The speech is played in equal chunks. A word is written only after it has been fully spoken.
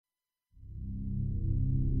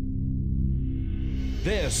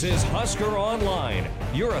This is Husker Online,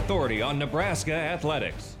 your authority on Nebraska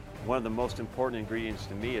athletics. One of the most important ingredients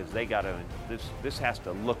to me is they got to, this has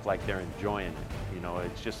to look like they're enjoying it. You know,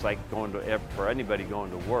 it's just like for anybody going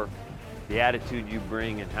to work, the attitude you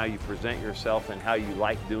bring and how you present yourself and how you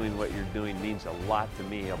like doing what you're doing means a lot to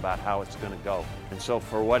me about how it's going to go. And so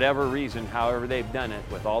for whatever reason, however they've done it,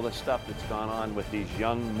 with all the stuff that's gone on with these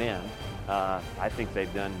young men, I think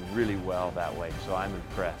they've done really well that way, so I'm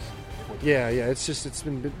impressed. Yeah, it's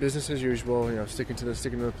been business as usual, sticking to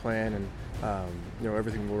the plan, and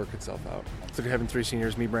everything will work itself out. It's like having three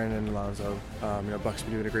seniors, me, Brandon, and Alonzo. Buck's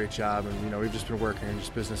been doing a great job, and we've just been working and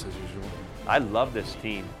just business as usual. I love this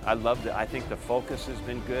team. I think the focus has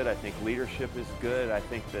been good. I think leadership is good. I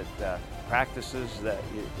think that practices, that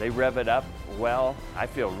they rev it up well. I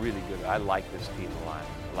feel really good. I like this team a lot.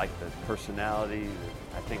 I like the personality.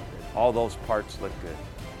 I think that all those parts look good.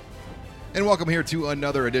 And welcome here to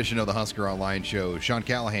another edition of the Husker Online Show. Sean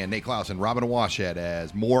Callahan, Nate Klaus, and Robin Washad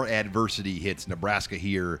as more adversity hits Nebraska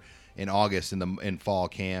here in August in fall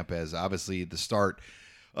camp, as obviously the start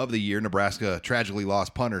of the year, Nebraska tragically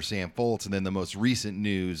lost punter Sam Foltz, and then the most recent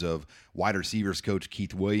news of wide receivers coach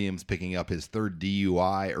Keith Williams picking up his third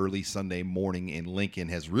DUI early Sunday morning in Lincoln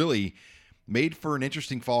has really made for an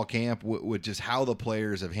interesting fall camp with just how the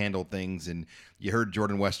players have handled things. And you heard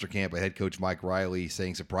Jordan Westerkamp, head coach Mike Riley,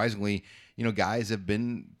 saying surprisingly, guys have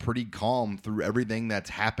been pretty calm through everything that's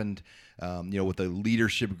happened, with the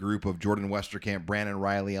leadership group of Jordan Westerkamp, Brandon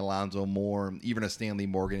Riley, Alonzo Moore, even a Stanley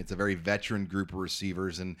Morgan. It's a very veteran group of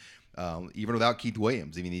receivers. And even without Keith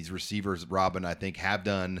Williams, these receivers, Robin, I think have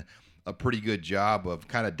done a pretty good job of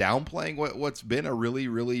kind of downplaying what's been a really,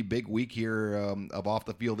 really big week here of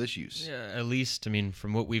off-the-field issues. Yeah, at least,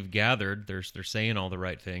 from what we've gathered, they're saying all the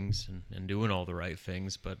right things and doing all the right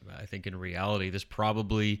things, but I think in reality, this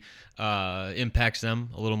probably impacts them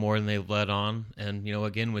a little more than they've let on. And,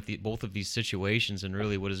 again, with both of these situations and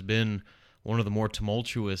really what has been one of the more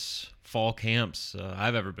tumultuous fall camps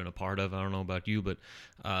I've ever been a part of. I don't know about you, but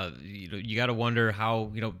you got to wonder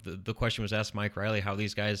how, the question was asked Mike Riley how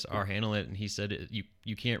these guys are handling it, and he said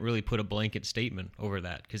you can't really put a blanket statement over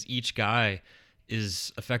that because each guy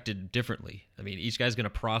is affected differently. Each guy's going to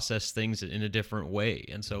process things in a different way,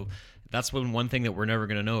 and so that's one thing that we're never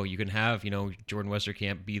going to know. You can have, Jordan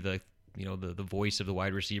Westerkamp be the voice of the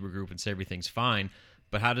wide receiver group and say everything's fine.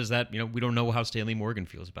 But how does that, we don't know how Stanley Morgan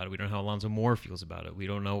feels about it. We don't know how Alonzo Moore feels about it. We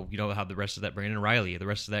don't know, how the rest of that Brandon Riley, the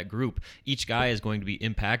rest of that group, each guy is going to be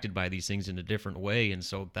impacted by these things in a different way. And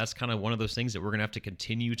so that's kind of one of those things that we're going to have to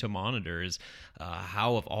continue to monitor is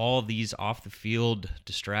how of all these off the field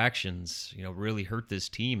distractions, really hurt this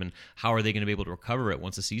team, and how are they going to be able to recover it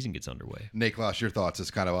once the season gets underway? Nate Klaus, your thoughts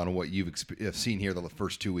is kind of on what you've seen here the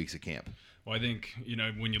first 2 weeks of camp. Well, I think,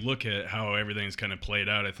 when you look at how everything's kind of played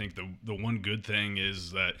out, I think the one good thing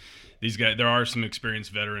is that these guys, there are some experienced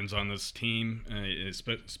veterans on this team,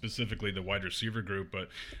 specifically the wide receiver group, but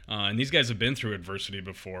and these guys have been through adversity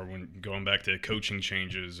before, when going back to coaching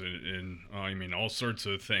changes and all sorts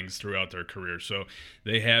of things throughout their career. So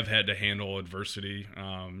they have had to handle adversity.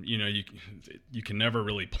 You can never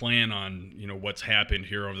really plan on what's happened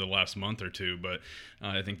here over the last month or two, but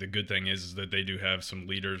I think the good thing is that they do have some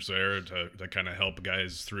leaders there to kind of help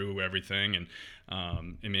guys through everything. And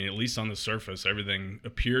at least on the surface, everything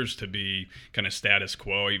appears to be kind of status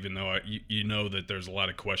quo, even though that there's a lot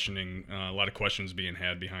of questions being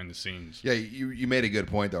had behind the scenes. Yeah, you made a good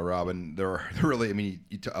point though, Robin. There really,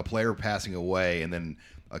 a player passing away and then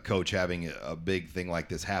a coach having a big thing like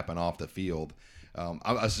this happen off the field.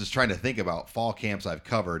 I was just trying to think about fall camps I've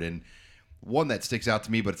covered, and one that sticks out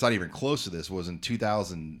to me, but it's not even close to this, was in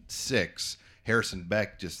 2006. Harrison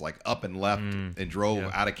Beck just up and left and drove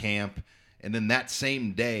out of camp. And then that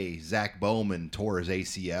same day, Zach Bowman tore his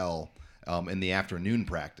ACL in the afternoon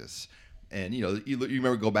practice. And, you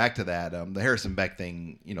remember, go back to that, the Harrison Beck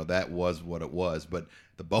thing, that was what it was. But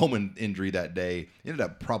the Bowman injury that day ended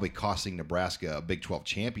up probably costing Nebraska a Big 12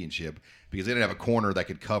 championship because they didn't have a corner that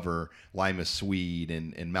could cover Limas Swede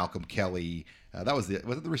and Malcolm Kelly. Was it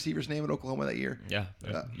the receiver's name in Oklahoma that year? Yeah.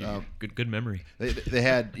 Good memory. They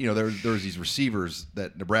had, there was these receivers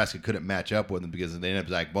that Nebraska couldn't match up with them because they ended up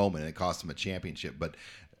Zach Bowman and it cost them a championship. But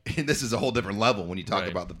this is a whole different level when you talk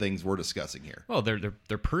about the things we're discussing here. Well,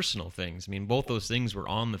 they're personal things. Both those things were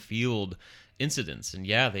on the field incidents, and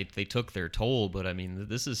they took their toll. But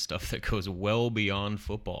this is stuff that goes well beyond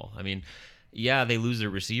football. yeah, they lose their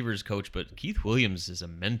receivers coach, but Keith Williams is a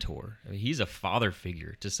mentor. I mean, he's a father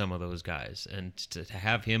figure to some of those guys. And to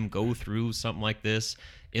have him go through something like this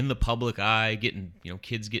in the public eye, getting,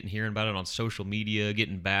 kids hearing about it on social media,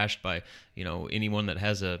 getting bashed by, anyone that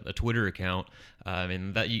has a Twitter account. I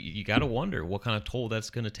mean, that you got to wonder what kind of toll that's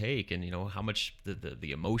going to take, and, how much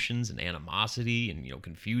the emotions and animosity and,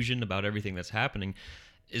 confusion about everything that's happening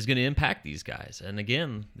is going to impact these guys. And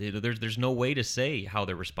again, there's no way to say how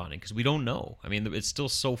they're responding because we don't know. I mean, it's still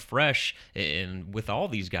so fresh and with all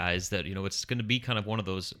these guys that, it's going to be kind of one of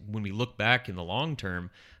those, when we look back in the long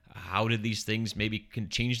term, how did these things maybe can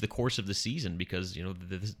change the course of the season? Because,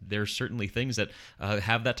 there's certainly things that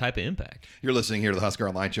have that type of impact. You're listening here to the Husker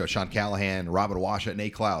Online Show. Sean Callahan, Robin Washut,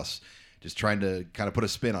 Nate Klaus, just trying to kind of put a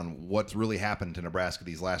spin on what's really happened to Nebraska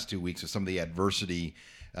these last 2 weeks with some of the adversity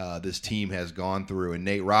this team has gone through. And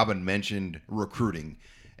Nate, Robin mentioned recruiting,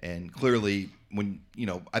 and clearly when,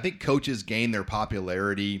 I think coaches gain their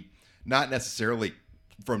popularity, not necessarily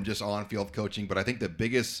from just on-field coaching, but I think the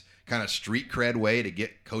biggest kind of street cred way to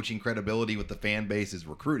get coaching credibility with the fan base is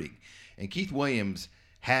recruiting. And Keith Williams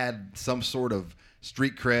had some sort of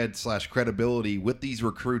street cred / credibility with these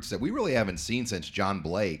recruits that we really haven't seen since John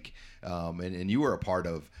Blake. And you were a part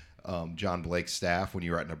of John Blake's staff when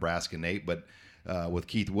you were at Nebraska, Nate, but with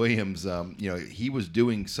Keith Williams, he was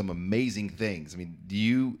doing some amazing things. I mean, do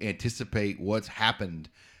you anticipate what's happened?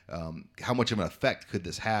 How much of an effect could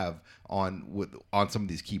this have on some of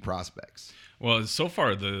these key prospects? Well, so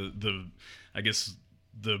far I guess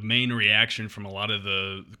the main reaction from a lot of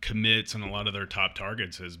the commits and a lot of their top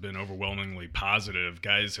targets has been overwhelmingly positive.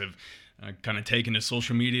 Guys have kind of taken to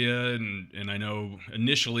social media, and I know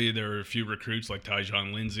initially there were a few recruits like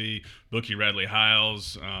Tyjon Lindsey, Bookie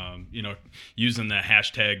Radley-Hiles, using the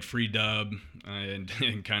hashtag #FreeDub,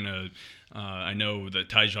 and kind of I know that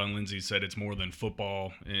Tyjon Lindsey said it's more than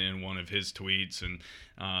football in one of his tweets, and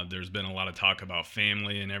there's been a lot of talk about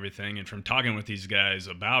family and everything. And from talking with these guys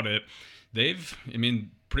about it,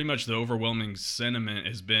 pretty much the overwhelming sentiment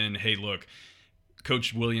has been, hey, look,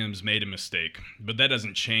 Coach Williams made a mistake, but that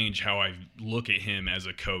doesn't change how I look at him as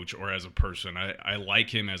a coach or as a person. I like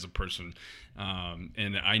him as a person,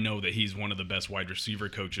 and I know that he's one of the best wide receiver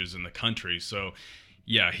coaches in the country. So,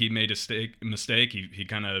 yeah, he made a mistake. He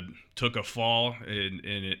kind of took a fall,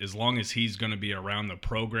 and as long as he's going to be around the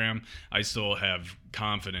program, I still have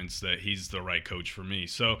confidence that he's the right coach for me.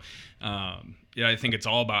 So, I think it's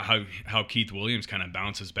all about how Keith Williams kind of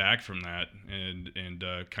bounces back from that and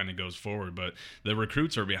kind of goes forward. But the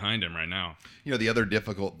recruits are behind him right now. The other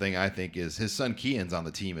difficult thing I think is his son Kean's on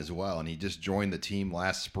the team as well, and he just joined the team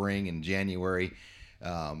last spring in January,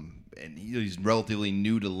 and he's relatively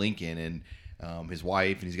new to Lincoln, and his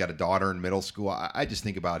wife, and he's got a daughter in middle school. I just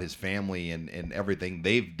think about his family and everything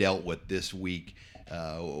they've dealt with this week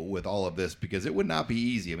with all of this, because it would not be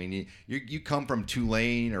easy. I mean, you come from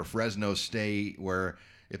Tulane or Fresno State, where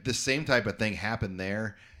if this same type of thing happened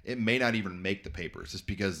there, it may not even make the papers, just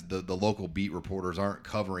because the local beat reporters aren't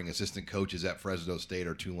covering assistant coaches at Fresno State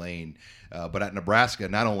or Tulane. But at Nebraska,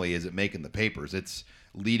 not only is it making the papers, it's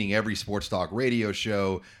leading every sports talk radio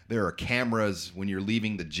show. There are cameras when you're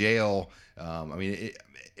leaving the jail.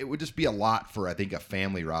 It would just be a lot for, I think, a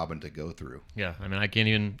family, Robin, to go through. Yeah, I can't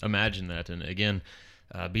even imagine that. And again,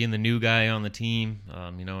 being the new guy on the team,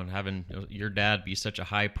 and having your dad be such a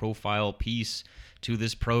high-profile piece to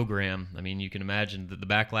this program, you can imagine the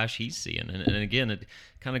backlash he's seeing. And again, it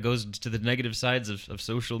kind of goes to the negative sides of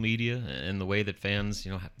social media and the way that fans,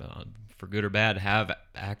 for good or bad, have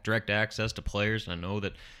direct access to players. And I know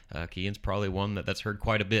that Kean's probably one that's heard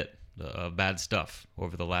quite a bit of bad stuff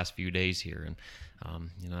over the last few days here. And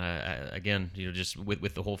just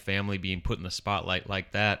with the whole family being put in the spotlight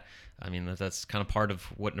like that, that's kind of part of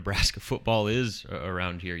what Nebraska football is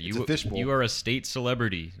around here. It's a fishbowl. You are a state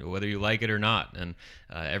celebrity, whether you like it or not, and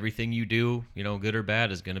everything you do, good or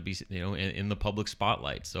bad, is going to be in the public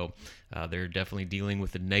spotlight. So they're definitely dealing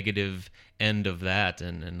with the negative end of that,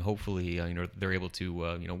 and hopefully they're able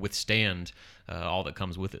to withstand all that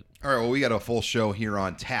comes with it. All right, well, we got a full show here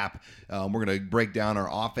on tap. We're going to break down our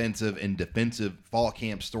offensive and defensive fall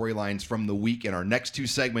camp storylines from the week in our next two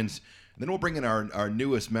segments. And then we'll bring in our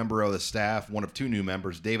newest member of the staff, one of two new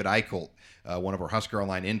members, David Eichelt, one of our Husker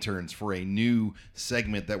Online interns, for a new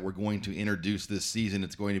segment that we're going to introduce this season.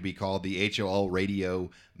 It's going to be called the HOL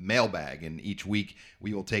Radio Mailbag. And each week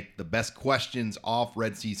we will take the best questions off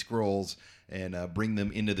Red Sea Scrolls and bring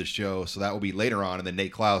them into the show. So that will be later on. And then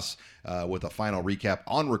Nate Klaus with a final recap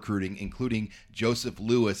on recruiting, including Joseph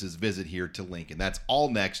Lewis's visit here to Lincoln. That's all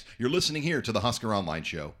next. You're listening here to the Husker Online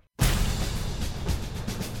Show.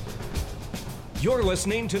 You're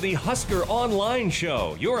listening to the Husker Online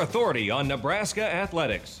Show, your authority on Nebraska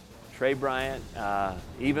athletics. Trey Bryant,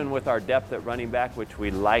 even with our depth at running back, which we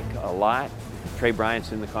like a lot, Trey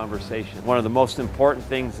Bryant's in the conversation. One of the most important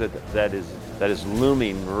things that is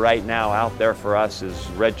looming right now out there for us is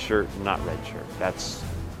red shirt, not red shirt.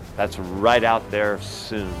 That's right out there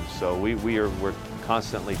soon. So we're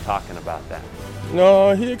constantly talking about that.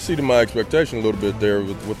 No, he exceeded my expectation a little bit there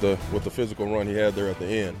with the physical run he had there at the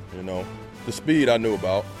end. You know, the speed I knew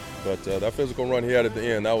about, but that physical run he had at the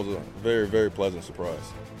end, that was a very, very pleasant surprise.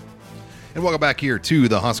 And welcome back here to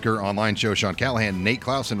the Husker Online Show. Sean Callahan, Nate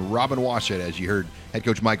Klaus, and Robin Washut, as you heard head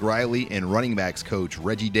coach Mike Riley and running backs coach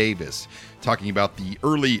Reggie Davis talking about the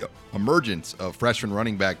early emergence of freshman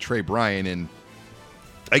running back Trey Bryant. And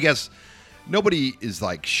I guess nobody is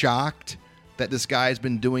like shocked that this guy's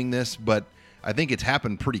been doing this, but I think it's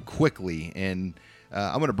happened pretty quickly. And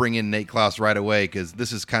I'm going to bring in Nate Klaus right away because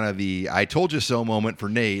this is kind of the I told you so moment for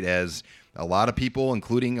Nate, as a lot of people,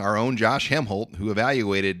 including our own Josh Hemholt, who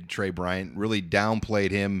evaluated Trey Bryant, really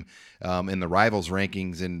downplayed him in the Rivals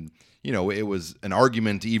rankings. And, you know, it was an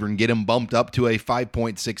argument to even get him bumped up to a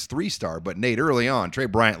 5.63 star. But, Nate, early on, Trey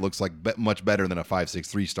Bryant looks like much better than a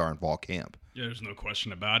 5.63 star in fall camp. Yeah, there's no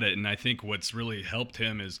question about it. And I think what's really helped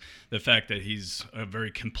him is the fact that he's a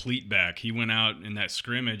very complete back. He went out in that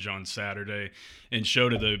scrimmage on Saturday and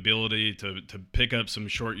showed the ability to pick up some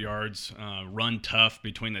short yards, run tough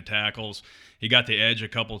between the tackles. He got the edge a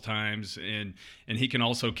couple times, and he can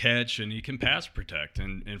also catch, and he can pass protect.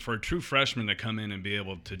 And for a true freshman to come in and be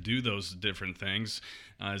able to do those different things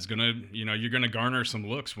is going to, you know, you're going to garner some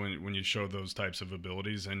looks when you show those types of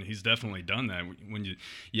abilities, and he's definitely done that. When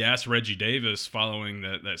you ask Reggie Davis following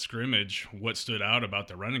that scrimmage what stood out about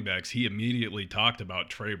the running backs, he immediately talked about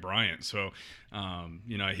Trey Bryant. So,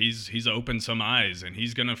 you know, he's opened some eyes, and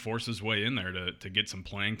he's going to force his way in there to get some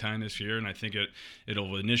playing time this year. And I think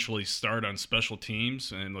it'll initially start on special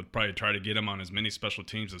teams, and they'll probably try to get him on as many special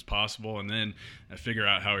teams as possible, and then figure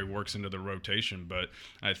out how he works into the rotation. But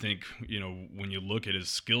I think, you know, when you look at his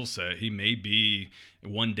skill set, he may be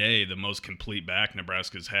one day the most complete back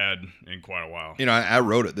Nebraska's had in quite a while. You know, I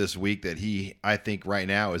wrote it this week that I think right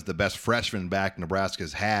now is the best freshman back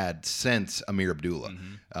Nebraska's had since Amir Abdullah.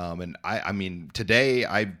 Mm-hmm. And I mean, today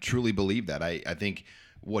I truly believe that. I think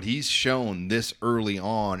what he's shown this early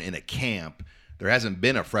on in a camp, there hasn't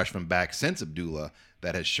been a freshman back since Abdullah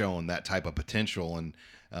that has shown that type of potential. And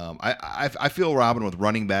I feel, Robin, with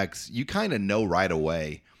running backs, you kind of know right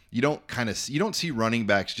away. You don't see running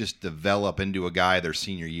backs just develop into a guy their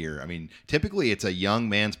senior year. I mean, typically it's a young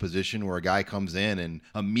man's position where a guy comes in and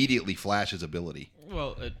immediately flashes ability.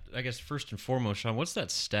 Well, I guess first and foremost, Sean, what's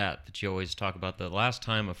that stat that you always talk about? The last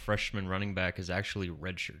time a freshman running back is actually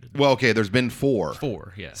redshirted. Well, okay, there's been four.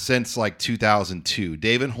 Yeah. Since like 2002.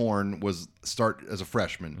 David Horn was start as a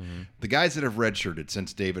freshman. Mm-hmm. The guys that have redshirted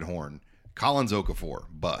since David Horn: Collins Okafor,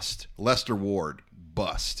 bust. Lester Ward,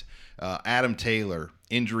 bust. Adam Taylor,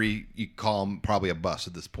 injury, you call him probably a bust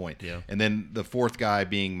at this point. Yeah. And then the fourth guy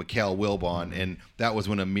being Mikael Wilbon, and that was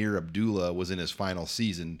when Amir Abdullah was in his final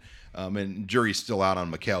season. And jury's still out on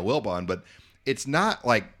Mikael Wilbon, but it's not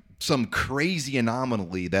like some crazy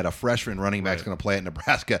anomaly that a freshman running back's going to play at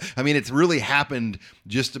Nebraska. I mean, it's really happened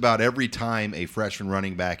just about every time a freshman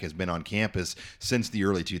running back has been on campus since the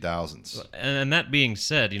early 2000s. And that being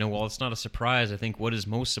said, you know, while it's not a surprise, I think what is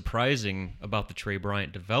most surprising about the Trey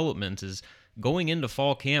Bryant development is going into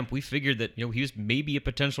fall camp, we figured that, you know, he was maybe a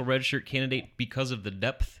potential redshirt candidate because of the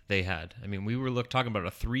depth they had. I mean, we were talking about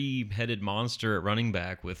a three-headed monster at running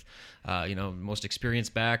back with, you know, most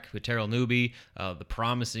experienced back with Terrell Newby, the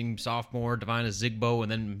promising sophomore Divina Zigbo,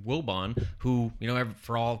 and then Wilbon, who, you know,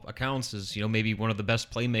 for all accounts is, you know, maybe one of the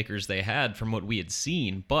best playmakers they had from what we had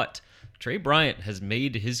seen. But Trey Bryant has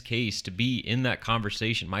made his case to be in that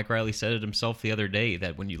conversation. Mike Riley said it himself the other day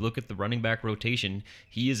that when you look at the running back rotation,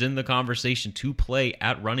 he is in the conversation to play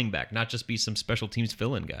at running back, not just be some special teams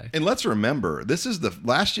fill-in guy. And let's remember,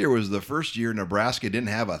 last year was the first year Nebraska didn't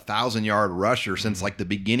have a 1,000-yard rusher since like the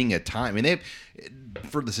beginning of time. I mean,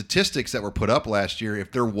 for the statistics that were put up last year,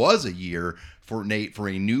 if there was a year for Nate for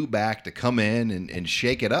a new back to come in and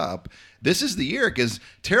shake it up, this is the year, because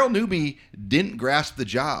Terrell Newby didn't grasp the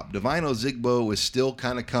job. Divino Zigbo is still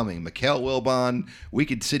kind of coming. Mikael Wilbon, we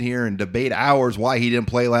could sit here and debate hours why he didn't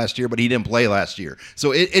play last year, but he didn't play last year.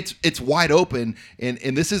 So it's wide open,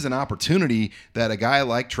 and this is an opportunity that a guy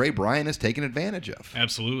like Trey Bryant has taken advantage of.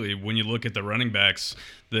 Absolutely. When you look at the running backs,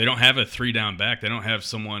 they don't have a three-down back. They don't have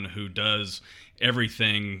someone who does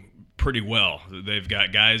everything pretty well. They've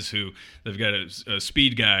got guys they've got a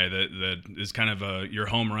speed guy that is kind of your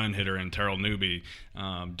home run hitter in Terrell Newby.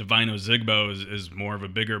 Divino Zigbo is more of a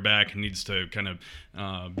bigger back and needs to kind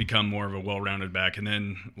of become more of a well-rounded back. And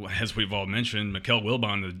then, as we've all mentioned, Mikel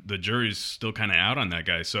Wilbon, the jury's still kind of out on that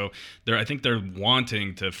guy. So I think they're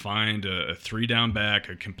wanting to find a 3-down back,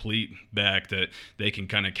 a complete back that they can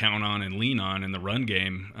kind of count on and lean on in the run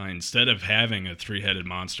game instead of having a 3-headed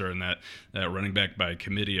monster and that running back by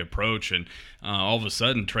committee approach. And all of a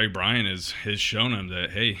sudden, Trey Bryan has shown him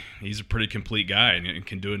that, hey, he's a pretty complete guy and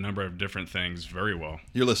can do a number of different things very well.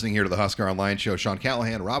 You're listening here to the Husker Online Show. Sean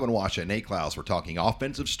Callahan, Robin Washut, Nate Klaus. We're talking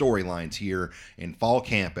offensive storylines here in fall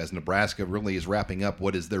camp as Nebraska really is wrapping up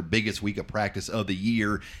what is their biggest week of practice of the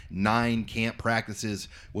year. 9 camp practices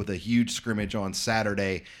with a huge scrimmage on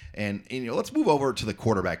Saturday. And let's move over to the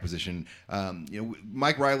quarterback position.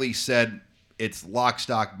 Mike Riley said it's lock,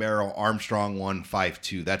 stock, barrel, Armstrong 1, Fife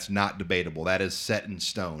 2. That's not debatable. That is set in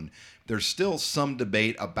stone. There's still some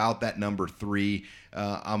debate about that number 3.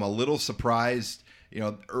 I'm a little surprised.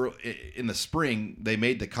 Early, in the spring, they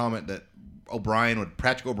made the comment that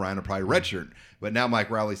Patrick O'Brien would probably redshirt. But now Mike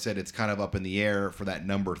Riley said it's kind of up in the air for that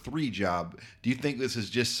number 3 job. Do you think this is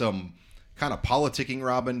just some kind of politicking,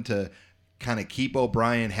 Robin, to kind of keep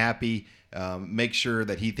O'Brien happy, make sure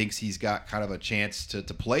that he thinks he's got kind of a chance to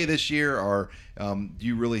play this year? Or do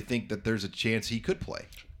you really think that there's a chance he could play?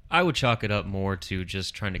 I would chalk it up more to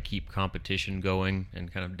just trying to keep competition going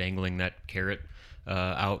and kind of dangling that carrot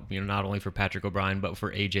out, not only for Patrick O'Brien, but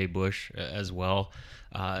for A.J. Bush as well.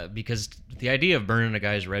 Because the idea of burning a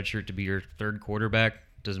guy's red shirt to be your 3rd quarterback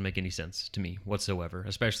doesn't make any sense to me whatsoever,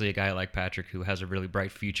 especially a guy like Patrick who has a really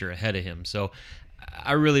bright future ahead of him. So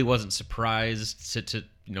I really wasn't surprised to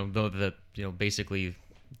though that, basically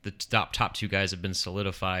the top 2 guys have been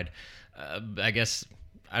solidified. I guess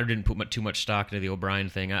I didn't put too much stock into the O'Brien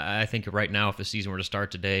thing. I think right now, if the season were to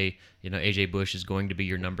start today, A.J. Bush is going to be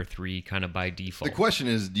your number 3 kind of by default. The question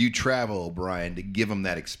is, do you travel O'Brien to give him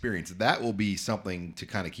that experience? That will be something to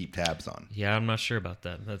kind of keep tabs on. Yeah, I'm not sure about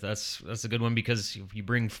that. That's a good one, because if you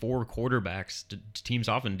bring 4 quarterbacks, teams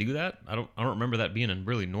often do that. I don't remember that being a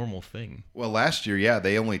really normal thing. Well, last year,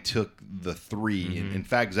 they only took the 3. Mm-hmm. In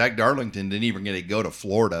fact, Zach Darlington didn't even get to go to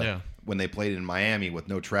Florida. Yeah. When they played in Miami with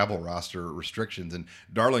no travel roster restrictions. And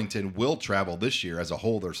Darlington will travel this year as a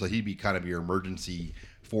holder, so he'd be kind of your emergency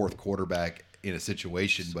 4th quarterback in a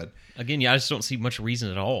situation. But again, I just don't see much reason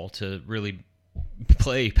at all to really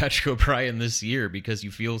play Patrick O'Brien this year, because you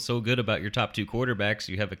feel so good about your top 2 quarterbacks.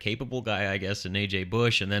 You have a capable guy, I guess, in A.J.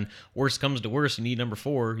 Bush, and then worst comes to worst, you need number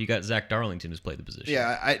 4. You got Zach Darlington who's played the position.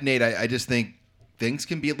 Yeah, Nate, I just think things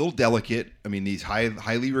can be a little delicate. I mean, these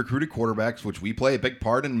highly recruited quarterbacks, which we play a big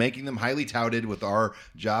part in making them highly touted with our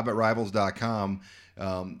job at Rivals.com,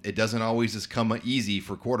 it doesn't always just come easy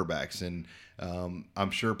for quarterbacks. And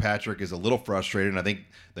I'm sure Patrick is a little frustrated. And I think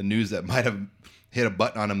the news that might have hit a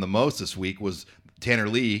button on him the most this week was Tanner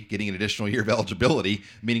Lee getting an additional year of eligibility,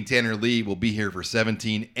 meaning Tanner Lee will be here for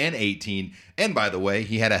 17 and 18. And by the way,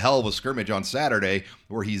 he had a hell of a scrimmage on Saturday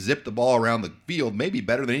where he zipped the ball around the field, maybe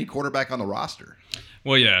better than any quarterback on the roster.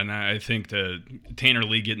 Well, yeah, and I think that Tanner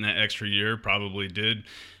Lee getting that extra year probably did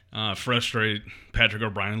frustrate Patrick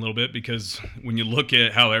O'Brien a little bit, because when you look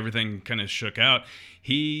at how everything kind of shook out,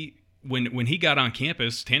 when he got on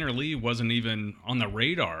campus, Tanner Lee wasn't even on the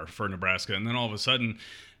radar for Nebraska. And then all of a sudden,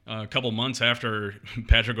 a couple months after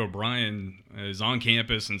Patrick O'Brien is on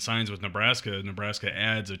campus and signs with Nebraska, Nebraska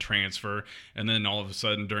adds a transfer, and then all of a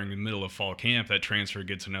sudden during the middle of fall camp, that transfer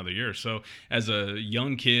gets another year. So as a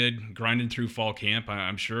young kid grinding through fall camp,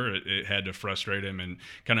 I'm sure it had to frustrate him and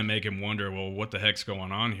kind of make him wonder, well, what the heck's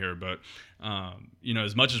going on here? But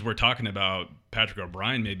as much as we're talking about Patrick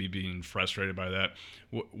O'Brien maybe being frustrated by that,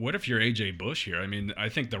 what if you're A.J. Bush here? I mean, I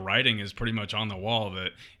think the writing is pretty much on the wall that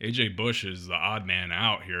A.J. Bush is the odd man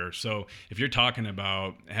out here. So if you're talking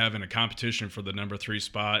about having a competition for the number 3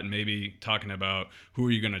 spot and maybe talking about who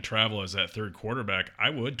are you going to travel as that 3rd quarterback, I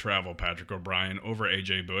would travel Patrick O'Brien over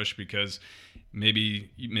A.J. Bush, because maybe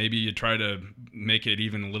you try to make it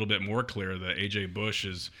even a little bit more clear that A.J. Bush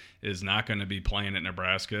is not going to be playing at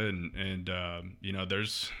Nebraska, and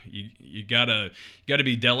there's you gotta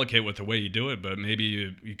be delicate with the way you do it, but maybe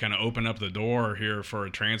you kind of open up the door here for a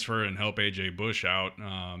transfer and help A.J. Bush out,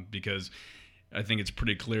 because I think it's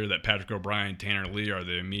pretty clear that Patrick O'Brien, Tanner Lee are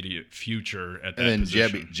the immediate future at that position.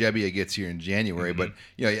 And then Jebbia gets here in January. Mm-hmm.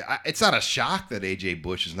 But, it's not a shock that A.J.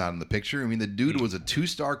 Bush is not in the picture. I mean, the dude was a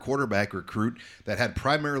 2-star quarterback recruit that had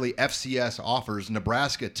primarily FCS offers.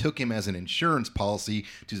 Nebraska took him as an insurance policy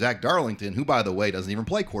to Zach Darlington, who, by the way, doesn't even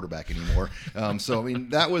play quarterback anymore.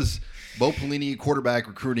 That was Bo Pelini quarterback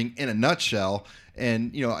recruiting in a nutshell.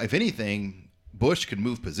 And, if anything, Bush could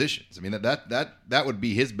move positions. I mean, that would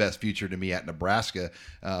be his best future to me at Nebraska.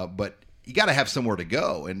 But you got to have somewhere to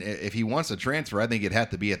go. And if he wants to transfer, I think it'd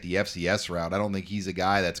have to be at the FCS route. I don't think he's a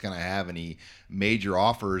guy that's going to have any major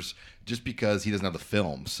offers just because he doesn't have the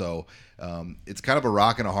film. So it's kind of a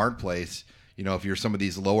rock and a hard place. If you're some of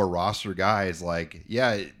these lower roster guys, like,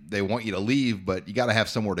 yeah, they want you to leave, but you got to have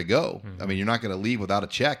somewhere to go. I mean, you're not going to leave without a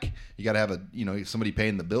check. You got to have somebody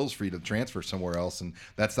paying the bills for you to transfer somewhere else, and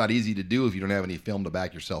that's not easy to do if you don't have any film to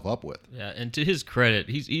back yourself up with. Yeah, and to his credit,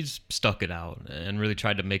 he's stuck it out and really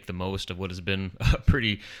tried to make the most of what has been a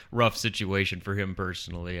pretty rough situation for him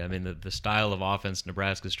personally. I mean, the style of offense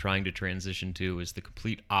Nebraska's trying to transition to is the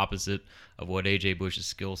complete opposite of what A.J. Bush's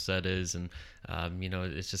skill set is, and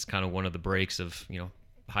it's just kind of one of the breaks of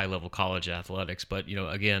high-level college athletics. But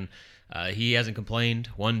again, he hasn't complained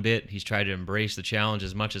one bit. He's tried to embrace the challenge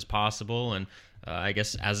as much as possible, and I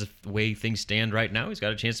guess as of the way things stand right now, he's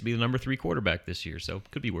got a chance to be the number 3 quarterback this year, so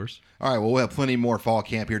could be worse. All right, well, we'll have plenty more fall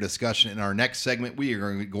camp here discussion. In our next segment, we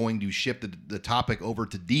are going to shift the topic over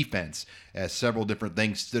to defense, as several different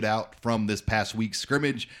things stood out from this past week's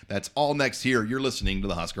scrimmage. That's all next here. You're listening to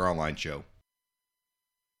the Husker Online Show.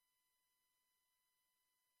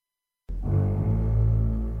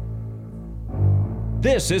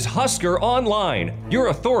 This is Husker Online, your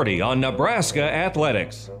authority on Nebraska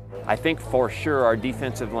athletics. I think for sure our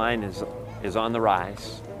defensive line is on the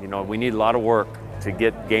rise. We need a lot of work to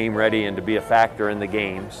get game ready and to be a factor in the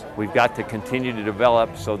games. We've got to continue to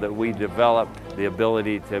develop so that we develop the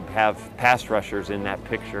ability to have pass rushers in that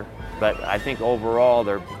picture. But I think overall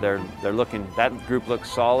that group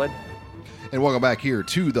looks solid. And welcome back here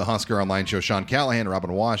to the Husker Online Show. Sean Callahan, Robin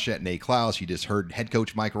Washut, Nate Klaus. You just heard head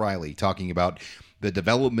coach Mike Riley talking about the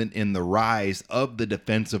development in the rise of the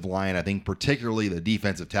defensive line. I think particularly the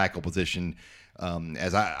defensive tackle position,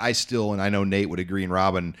 as I still, and I know Nate would agree, and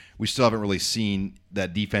Robin, we still haven't really seen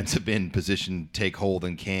that defensive end position take hold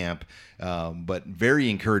in camp. But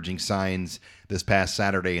very encouraging signs this past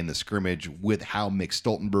Saturday in the scrimmage with how Mick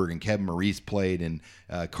Stoltenberg and Kevin Maurice played, and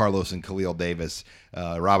Carlos and Khalil Davis.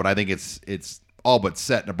 Robin, I think it's all but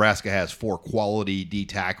set. Nebraska has 4 quality D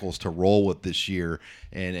tackles to roll with this year,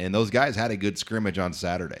 and those guys had a good scrimmage on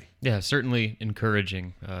Saturday. Yeah, certainly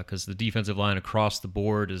encouraging, because the defensive line across the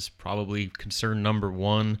board is probably concern number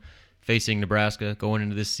 1 facing Nebraska going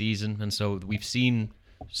into this season, and so we've seen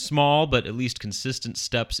small but at least consistent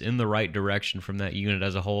steps in the right direction from that unit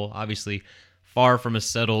as a whole. Obviously, far from a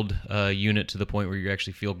settled unit to the point where you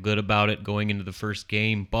actually feel good about it going into the first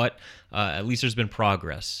game, but at least there's been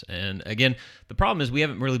progress. And again, the problem is we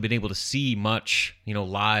haven't really been able to see much,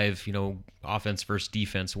 live, offense versus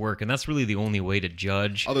defense work, and that's really the only way to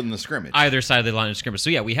judge. Other than the scrimmage. Either side of the line of scrimmage. So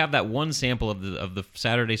yeah, we have that one sample of the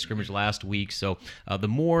Saturday scrimmage last week. So the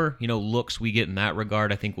more looks we get in that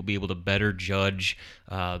regard, I think we'll be able to better judge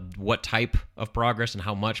what type of progress and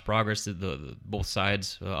how much progress the both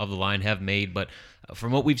sides of the line have made. But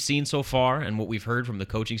from what we've seen so far and what we've heard from the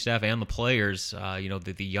coaching staff and the players,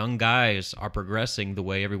 the young guys are progressing the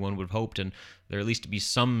way everyone would have hoped, and there at least to be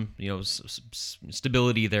some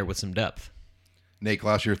stability there with some depth. Nate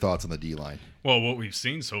Klaus, your thoughts on the D-line? Well, what we've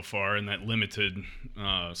seen so far in that limited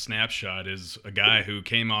snapshot is a guy who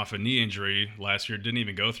came off a knee injury last year, didn't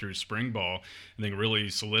even go through spring ball, and then really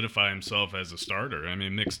solidify himself as a starter. I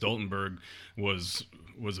mean, Mick Stoltenberg was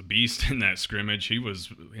a beast in that scrimmage. He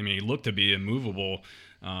looked to be immovable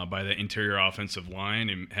by the interior offensive line,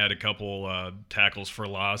 and had a couple tackles for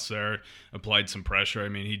loss there, applied some pressure. I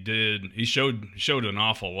mean, he showed an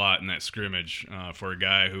awful lot in that scrimmage for a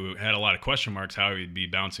guy who had a lot of question marks how he'd be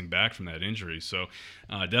bouncing back from that injury. So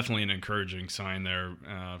definitely an encouraging sign there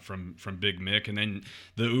from Big Mick. And then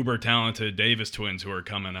the uber talented Davis twins who are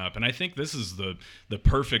coming up. And I think this is the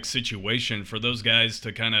perfect situation for those guys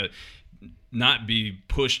to kind of not be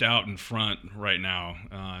pushed out in front right now,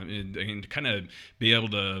 and kind of be able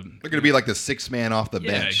to. They're going to be like the 6th man off the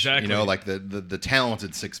bench, exactly. Like the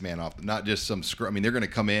talented 6th man off, not just some scrum. I mean, they're going to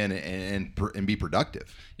come in and be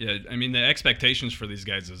productive. Yeah, I mean, the expectations for these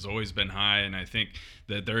guys has always been high, and I think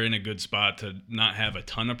that they're in a good spot to not have a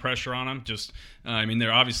ton of pressure on them. Just, they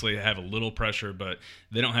obviously have a little pressure, but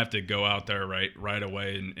they don't have to go out there right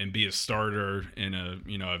away and be a starter in a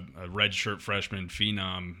redshirt freshman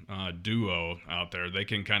phenom duo out there. They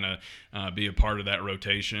can kind of be a part of that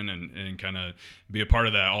rotation and kind of be a part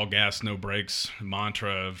of that all gas, no brakes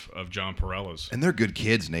mantra of John Perella's. And they're good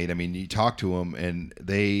kids, Nate. I mean, you talk to them, and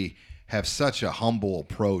they have such a humble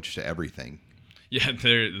approach to everything. Yeah,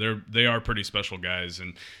 they are pretty special guys,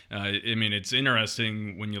 and it's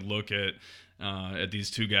interesting when you look at at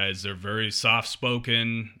these two guys. They're very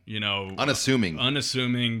soft-spoken,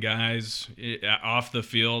 unassuming guys off the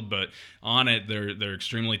field, but on it, they're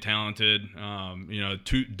extremely talented.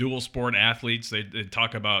 Two dual sport athletes. They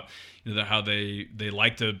talk about how they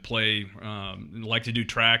like to play, like to do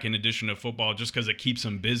track in addition to football, just because it keeps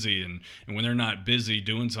them busy. And when they're not busy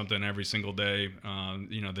doing something every single day,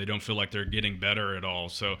 they don't feel like they're getting better at all.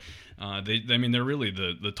 So they're really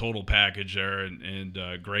the total package there, and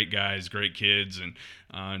great guys, great kids, and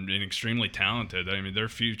extremely talented. I mean, their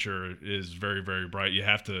future is very, very bright. You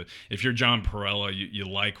have to, if you're John Perella, you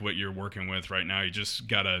like what you're working with right now. You just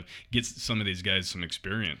got to get some of these guys some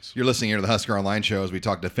experience. You're listening here to the Husker Online Show as we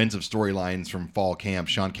talk defensive storylines from fall camp.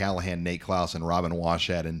 Sean Callahan, Nate Klaus, and Robin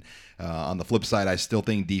Washut. And on the flip side, I still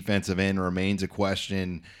think defensive end remains a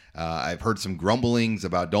question. I've heard some grumblings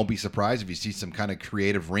about don't be surprised if you see some kind of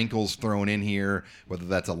creative wrinkles thrown in here, whether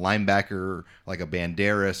that's a linebacker like a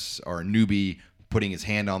Banderas or a newbie putting his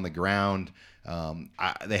hand on the ground.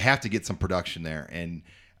 They have to get some production there. And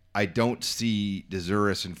I don't see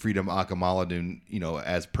Dezuris and Freedom Akamaladun,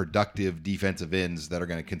 as productive defensive ends that are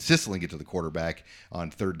going to consistently get to the quarterback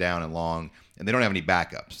on third down and long. And they don't have any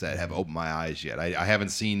backups that have opened my eyes yet. I haven't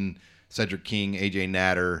seen Cedric King, AJ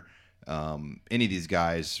Natter, any of these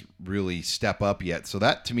guys really step up yet. So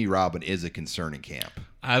that, to me, Robin, is a concern in camp.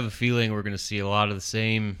 I have a feeling we're going to see a lot of the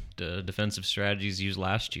same defensive strategies used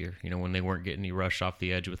last year, when they weren't getting any rush off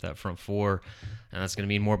the edge with that front four. And that's going to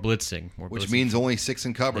mean more blitzing. Which means only 6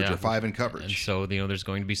 in coverage or 5 in coverage. And so, there's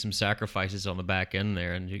going to be some sacrifices on the back end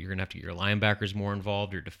there, and you're going to have to get your linebackers more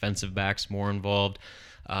involved, your defensive backs more involved.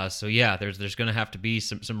 There's going to have to be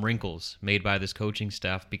some wrinkles made by this coaching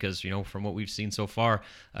staff because, from what we've seen so far,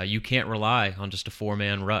 you can't rely on just a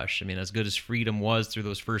 4-man rush. I mean, as good as Freedom was through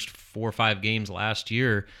those first 4 or 5 games last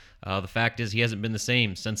year, the fact is he hasn't been the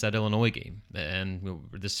same since that Illinois game. And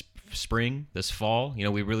this spring, this fall,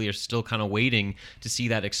 we really are still kind of waiting to see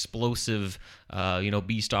that explosive,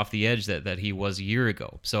 beast off the edge that he was a year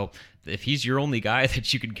ago. So if he's your only guy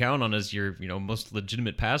that you can count on as your, most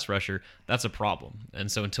legitimate pass rusher, that's a problem.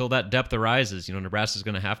 And so until that depth arises, Nebraska's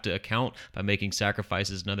going to have to account by making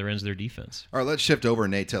sacrifices in other ends of their defense. All right, let's shift over,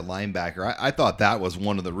 Nate, to linebacker. I thought that was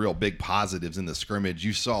one of the real big positives in the scrimmage.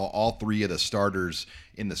 You saw all 3 of the starters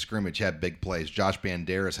in the scrimmage had big plays. Josh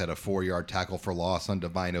Banderas had a 4-yard tackle for loss on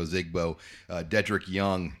Divine Ozigbo. Dedrick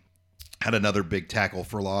Young had another big tackle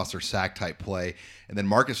for loss or sack type play. And then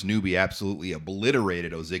Marcus Newby absolutely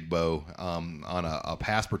obliterated Ozigbo on a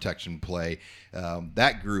pass protection play.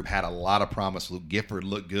 That group had a lot of promise. Luke Gifford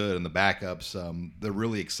looked good, and the backups, they're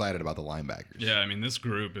really excited about the linebackers. Yeah, I mean, this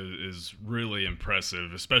group is really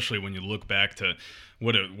impressive, especially when you look back to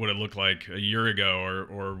what it looked like a year ago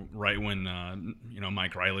or right when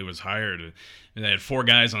Mike Riley was hired. And they had 4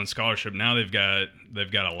 guys on scholarship. Now they've got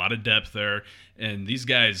a lot of depth there, and these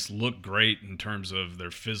guys look great in terms of their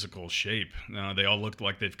physical shape. They all look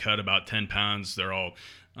like they've cut about 10 pounds. They're all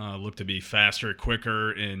look to be faster,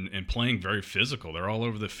 quicker, and playing very physical. They're all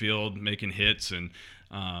over the field making hits, and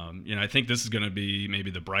I think this is going to be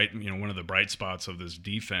maybe one of the bright spots of this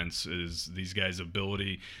defense is these guys'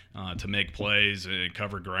 ability to make plays and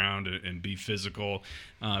cover ground and be physical,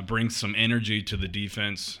 bring some energy to the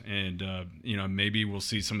defense, and maybe we'll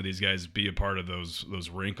see some of these guys be a part of those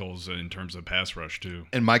wrinkles in terms of pass rush too.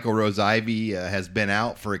 And Michael Rose-Ivy has been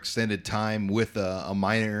out for extended time with a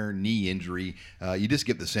minor knee injury. You just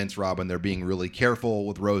get the sense, Robin, they're being really careful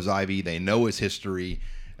with Rose-Ivy. They know his history.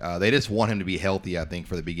 They just want him to be healthy, I think,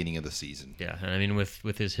 for the beginning of the season. Yeah, and I mean,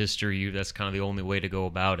 with his history, that's kind of the only way to go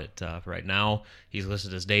about it. Right now, he's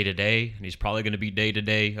listed as day-to-day, and he's probably going to be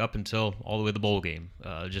day-to-day up until all the way to the bowl game,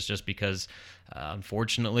 just because,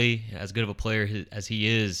 unfortunately, as good of a player as he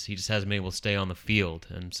is, he just hasn't been able to stay on the field.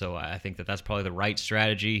 And so I think that's probably the right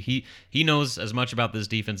strategy. He knows as much about this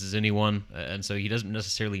defense as anyone, and so he doesn't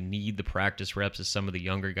necessarily need the practice reps as some of the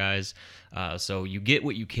younger guys. So you get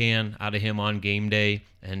what you can out of him on game day,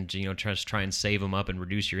 and try and save him up and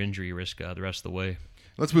reduce your injury risk the rest of the way.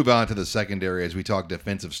 Let's move on to the secondary as we talk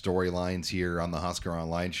defensive storylines here on the Husker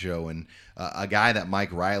Online Show. And a guy that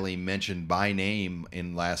Mike Riley mentioned by name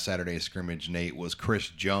in last Saturday's scrimmage, Nate, was Chris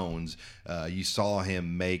Jones. You saw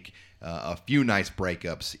him make a few nice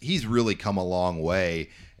breakups. He's really come a long way.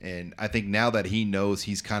 And I think now that he knows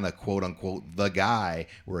he's kind of quote-unquote the guy,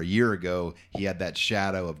 where a year ago he had that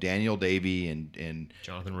shadow of Daniel Davey and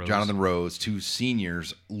Jonathan Rose, 2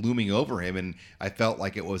 seniors looming over him. And I felt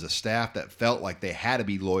like it was a staff that felt like they had to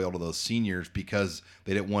be loyal to those seniors because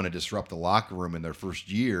they didn't want to disrupt the locker room in their first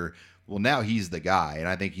year. Well, now he's the guy, and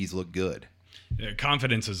I think he's looked good.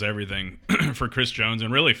 Confidence is everything for Chris Jones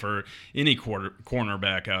and really for any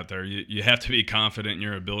cornerback out there. You have to be confident in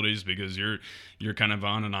your abilities because you're kind of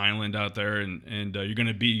on an island out there, and you're going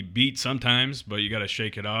to be beat sometimes, but you got to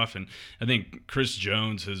shake it off. And I think Chris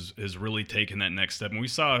Jones has really taken that next step, and we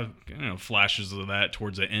saw flashes of that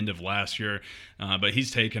towards the end of last year. But he's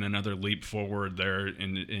taken another leap forward there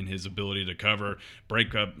in his ability to cover,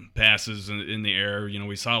 break up passes in the air.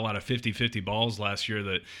 We saw a lot of 50-50 balls last year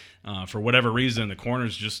that for whatever reason the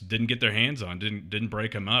corners just didn't get their hands on, didn't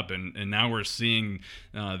break them up, and now we're seeing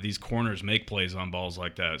these corners make plays on balls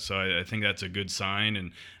like that. So I think that's a good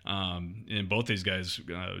sign, and both these guys,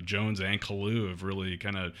 Jones and Kalu, have really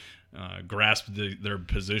kind of grasped their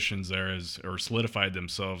positions there or solidified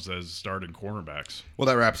themselves as starting cornerbacks. Well,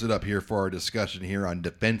 that wraps it up here for our discussion here on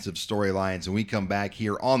defensive storylines. When we come back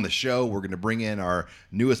here on the show, we're going to bring in our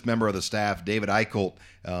newest member of the staff, David Eichholt,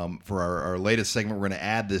 for our latest segment we're going to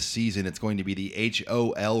add this season. It's going to be the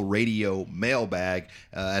HOL Radio Mailbag.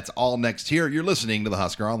 That's all next here. You're listening to the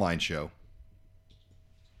Husker Online Show.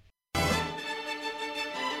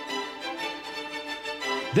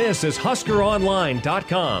 This is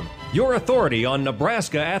HuskerOnline.com, your authority on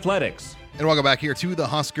Nebraska athletics. And welcome back here to the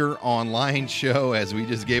Husker Online Show as we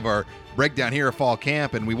just gave our breakdown here of fall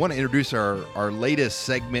camp, and we want to introduce our latest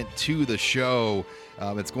segment to the show.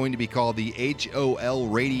 It's going to be called the HOL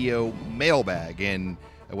Radio Mailbag. And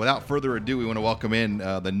without further ado, we want to welcome in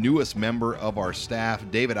the newest member of our staff,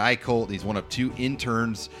 David Eichholt. He's one of two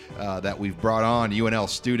interns that we've brought on, UNL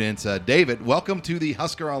students. David, welcome to the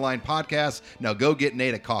Husker Online podcast. Now go get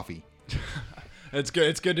Nate a coffee. It's good.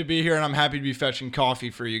 It's good to be here, and I'm happy to be fetching coffee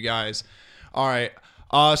for you guys. All right.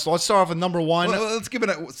 So let's start off with number one. Well, let's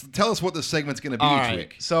tell us what this segment's going to be each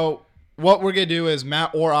week. So what we're going to do is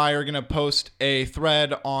Matt or I are going to post a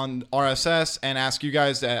thread on RSS and ask you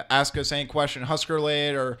guys to ask us any question Husker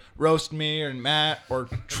related, or roast me or Matt or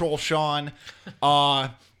troll Sean.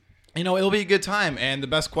 It'll be a good time, and the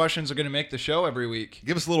best questions are going to make the show every week.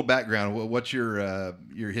 Give us a little background. What's your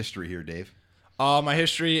history here, Dave? My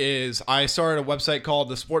history is I started a website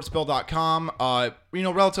called thesportspill.com.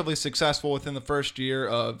 Relatively successful within the first year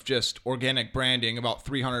of just organic branding, about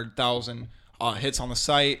 300,000 hits on the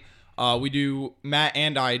site. Matt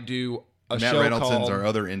and I do a show called... Matt Reynoldson's our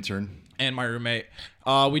other intern. And my roommate.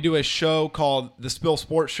 We do a show called The Spill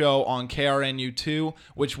Sports Show on KRNU2,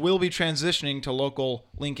 which will be transitioning to local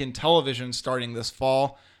Lincoln television starting this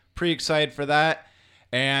fall. Pretty excited for that.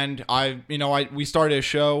 And we started a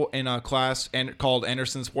show in a class called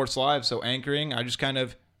Anderson Sports Live. So anchoring, I just got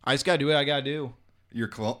to do what I got to do. You're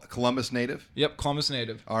Columbus native? Yep, Columbus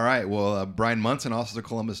native. All right. Well, Brian Munson also is a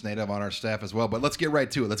Columbus native on our staff as well. But let's get right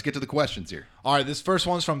to it. Let's get to the questions here. All right. This first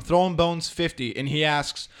one's from Throwing Bones 50, and he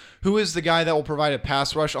asks, who is the guy that will provide a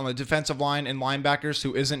pass rush on the defensive line and linebackers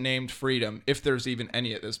who isn't named Freedom, if there's even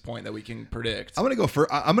any at this point that we can predict? I'm going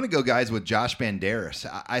to go, guys, with Josh Banderas.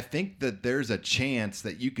 I think that there's a chance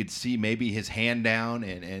that you could see maybe his hand down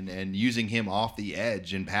and using him off the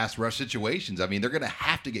edge in pass rush situations. I mean, they're going to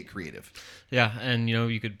have to get creative. Yeah, and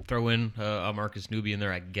you could throw in a Marcus Newby in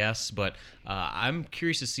there, I guess, but I'm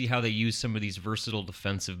curious to see how they use some of these versatile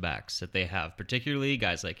defensive backs that they have, particularly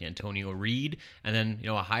guys like Antonio Reed, and then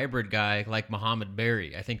a hybrid guy like Muhammad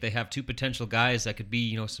Berry. I think they have two potential guys that could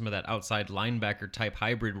be some of that outside linebacker type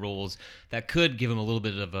hybrid roles that could give them a little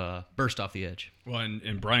bit of a burst off the edge. Well,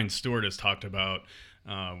 and Brian Stewart has talked about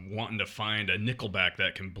wanting to find a nickelback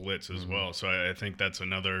that can blitz as well. So I think that's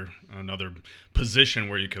another position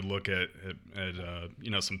where you could look at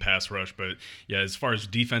some pass rush. But yeah, as far as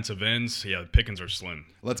defensive ends, the pickings are slim.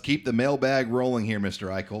 Let's keep the mailbag rolling here, Mr.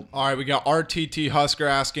 Eichholt. All right, we got RTT Husker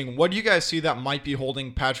asking, what do you guys see that might be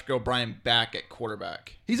holding Patrick O'Brien back at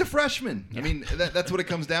quarterback? He's a freshman. Yeah. I mean, that's what it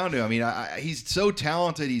comes down to. I mean, he's so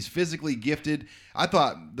talented. He's physically gifted. I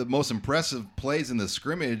thought the most impressive plays in the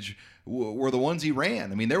scrimmage were the ones he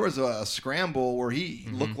ran. I mean, there was a scramble where he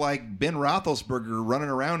looked like Ben Roethlisberger running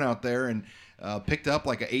around out there and picked up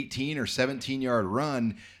like an 18 or 17-yard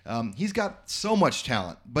run. He's got so much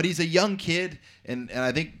talent, but he's a young kid, and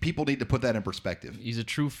I think people need to put that in perspective. He's a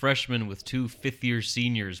true freshman with two fifth-year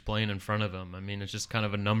seniors playing in front of him. I mean, it's just kind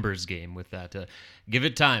of a numbers game with that. Give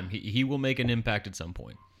it time. He will make an impact at some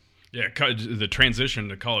point. Yeah, the transition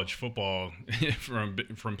to college football from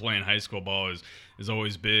playing high school ball is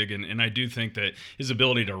always big, and I do think that his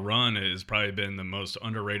ability to run has probably been the most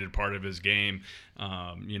underrated part of his game.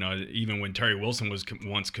 You know, even when Terry Wilson was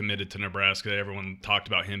once committed to Nebraska, everyone talked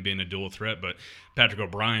about him being a dual threat, but Patrick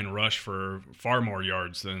O'Brien rushed for far more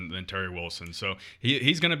yards than Terry Wilson. So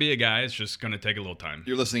he's going to be a guy. It's just going to take a little time.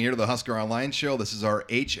 You're listening here to the Husker Online Show. This is our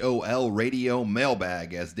HOL Radio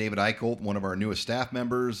mailbag as David Eicholt, one of our newest staff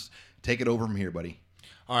members. Take it over from here, buddy.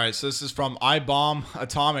 All right, so this is from I Bomb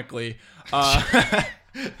Atomically.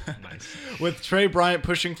 Nice. With Trey Bryant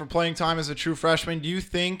pushing for playing time as a true freshman, do you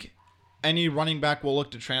think any running back will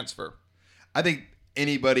look to transfer? I think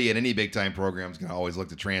anybody at any big time program is going to always look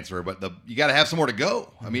to transfer, but you got to have somewhere to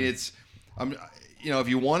go. I mean, if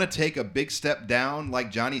you want to take a big step down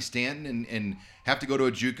like Johnny Stanton and have to go to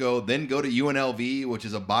a JUCO, then go to UNLV, which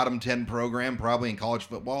is a bottom 10 program probably in college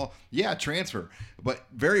football, yeah, transfer. But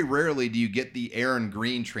very rarely do you get the Aaron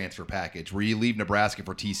Green transfer package where you leave Nebraska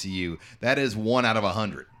for TCU. That is 1 out of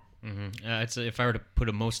 100. Mm-hmm. If I were to put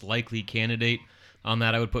a most likely candidate on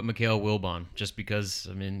that, I would put Mikhail Wilbon, just because,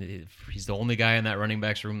 I mean, he's the only guy in that running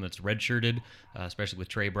backs room that's redshirted, especially with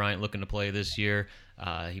Trey Bryant looking to play this year.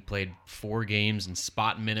 He played 4 games in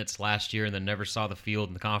spot minutes last year and then never saw the field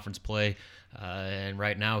in the conference play. And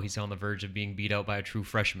right now he's on the verge of being beat out by a true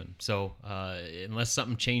freshman. So unless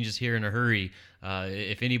something changes here in a hurry,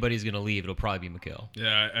 if anybody's going to leave, it'll probably be Mikhail.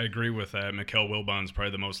 Yeah, I agree with that. Mikhail Wilbon's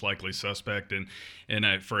probably the most likely suspect,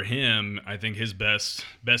 and for him, I think his best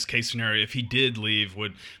case scenario, if he did leave,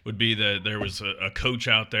 would be that there was a coach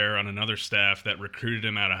out there on another staff that recruited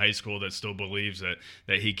him out of high school that still believes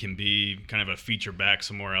that he can be kind of a feature back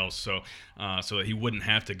somewhere else, so that he wouldn't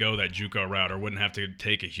have to go that JUCO route or wouldn't have to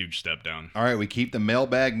take a huge step down. All right, we keep the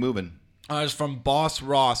mailbag moving. It's from Boss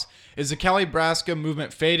Ross. Is the Cali-Nebraska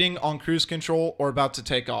movement fading on cruise control or about to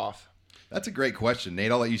take off? That's a great question,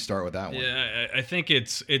 Nate. I'll let you start with that one. Yeah, I think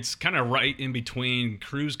it's kind of right in between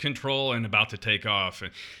cruise control and about to take off.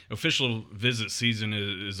 Official visit season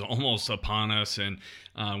is almost upon us, and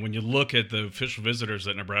when you look at the official visitors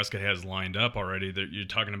that Nebraska has lined up already, you're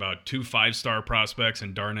talking about 2 5-star prospects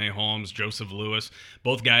in Darnay Holmes, Joseph Lewis.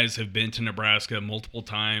 Both guys have been to Nebraska multiple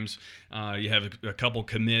times. You have a couple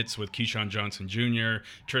commits with Keyshawn Johnson Jr.,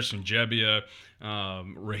 Tristan Gebbia,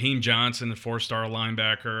 Raheem Johnson, the 4-star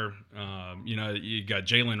linebacker. You got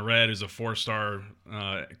Jalen Redd, who's a 4-star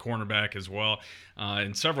cornerback as well,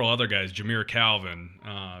 and several other guys, Jameer Calvin.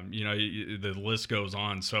 The list goes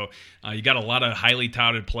on. So you got a lot of highly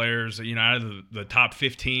touted players. Out of the top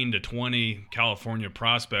 15 to 20 California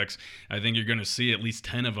prospects, I think you're going to see at least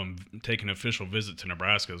 10 of them take an official visit to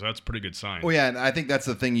Nebraska. So that's a pretty good sign. Well, yeah, and I think that's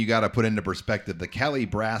the thing you got to put into perspective. The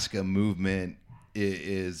Cali-Nebraska movement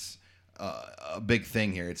is a big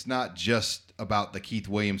thing here. It's not just about the Keith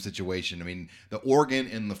Williams situation. I mean, the Oregon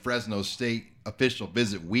and the Fresno State official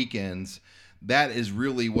visit weekends, that is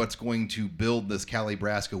really what's going to build this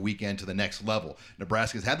Cali-Nebraska weekend to the next level.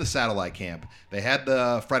 Nebraska's had the satellite camp. They had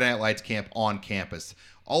the Friday Night Lights camp on campus.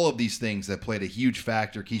 All of these things that played a huge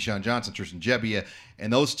factor, Keyshawn Johnson, Tristan Gebbia,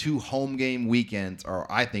 and those 2 home game weekends are,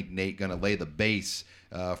 I think, Nate, going to lay the base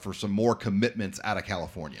for some more commitments out of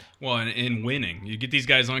California. Well, and in winning, you get these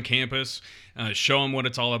guys on campus, show them what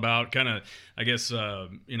it's all about. Kind of, I guess,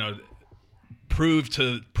 prove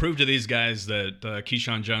to these guys that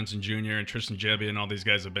Keyshawn Johnson Jr. and Tristan Gebbia and all these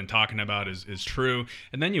guys have been talking about is true,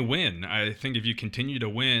 and then you win. I think if you continue to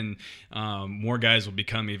win, more guys will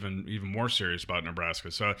become even more serious about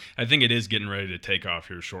Nebraska. So I think it is getting ready to take off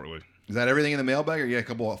here shortly. Is that everything in the mailbag, or you got a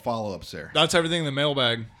couple of follow-ups there? That's everything in the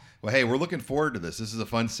mailbag. Well, hey, we're looking forward to this. This is a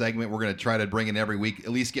fun segment. We're going to try to bring in every week,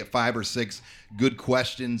 at least get 5 or 6 good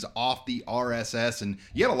questions off the RSS. And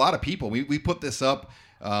you had a lot of people. We put this up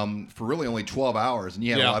for really only 12 hours, and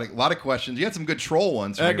you had a lot of questions. You had some good troll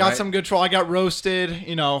ones. I got some good troll. I got roasted.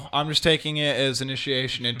 I'm just taking it as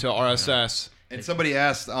initiation into RSS. And somebody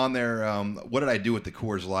asked on there, what did I do with the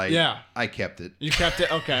Coors Light? Yeah. I kept it. You kept it?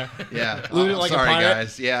 Okay. Yeah. Looted like sorry, a pirate?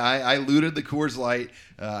 guys. Yeah, I looted the Coors Light.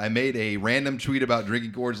 I made a random tweet about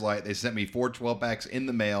drinking Coors Light. They sent me 4 12-packs in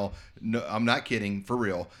the mail. No, I'm not kidding, for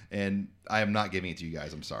real. And I am not giving it to you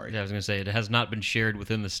guys. I'm sorry. Yeah, I was going to say, it has not been shared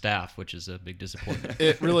within the staff, which is a big disappointment.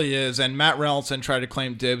 It really is. And Matt Reynolds tried to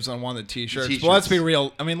claim dibs on one of the T-shirts. But let's be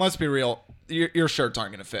real. Let's be real. Your shirts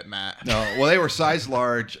aren't going to fit Matt. No, well, they were size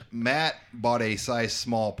large. Matt bought a size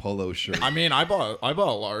small polo shirt. I bought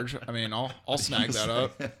a large. I'll snag that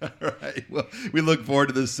up. All right. Well, we look forward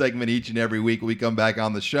to this segment each and every week when we come back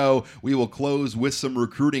on the show. We will close with some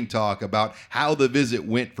recruiting talk about how the visit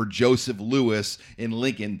went for Joseph Lewis in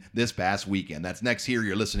Lincoln this past weekend. That's next here.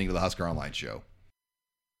 You're listening to the Husker Online Show.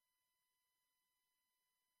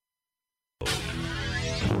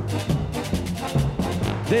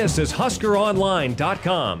 This is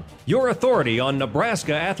HuskerOnline.com, your authority on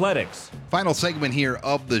Nebraska athletics. Final segment here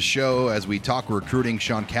of the show as we talk recruiting.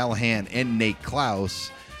 Sean Callahan and Nate Klaus.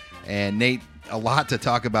 And Nate, a lot to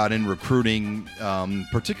talk about in recruiting,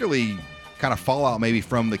 particularly kind of fallout maybe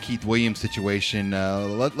from the Keith Williams situation.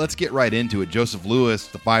 Let's get right into it. Joseph Lewis,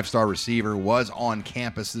 the 5-star receiver, was on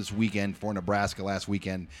campus this weekend for Nebraska last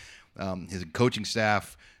weekend. His coaching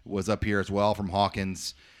staff was up here as well from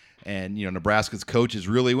Hawkins. And, you know, Nebraska's coaches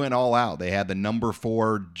really went all out. They had the number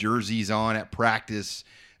 4 jerseys on at practice,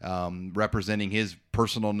 representing his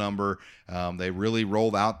personal number. They really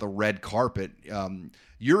rolled out the red carpet.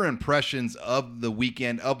 Your impressions of the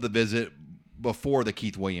weekend of the visit before the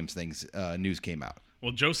Keith Williams news came out?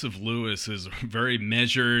 Well, Joseph Lewis is a very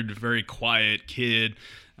measured, very quiet kid.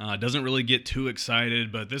 Doesn't really get too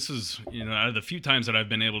excited, but this is, out of the few times that I've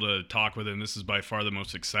been able to talk with him, this is by far the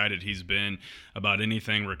most excited he's been about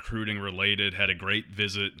anything recruiting related. Had a great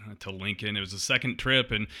visit to Lincoln. It was the second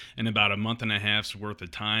trip in about a month and a half's worth of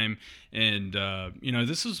time. And,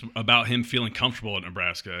 this is about him feeling comfortable at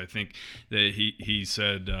Nebraska. I think that he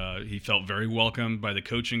said he felt very welcomed by the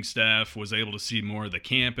coaching staff, was able to see more of the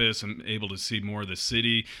campus and able to see more of the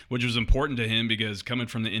city, which was important to him because coming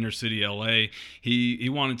from the inner city LA, he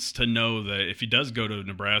wants to know that if he does go to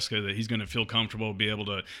Nebraska, that he's going to feel comfortable, be able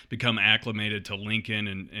to become acclimated to Lincoln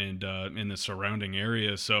and in the surrounding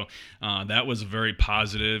area. So that was very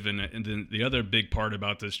positive. And then the other big part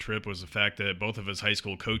about this trip was the fact that both of his high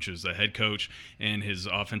school coaches, the head coach and his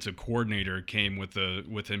offensive coordinator, came with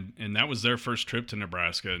him, and that was their first trip to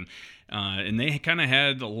Nebraska. And they kind of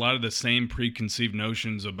had a lot of the same preconceived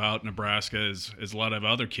notions about Nebraska as a lot of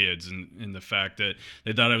other kids, in the fact that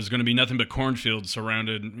they thought it was going to be nothing but cornfields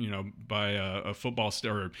surrounded, by a football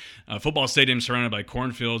stadium surrounded by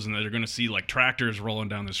cornfields, and that they're going to see like tractors rolling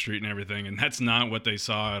down the street and everything. And that's not what they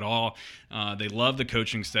saw at all. They love the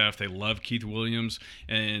coaching staff. They love Keith Williams.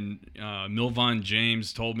 And Milvon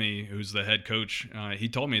James told me, who's the head coach, he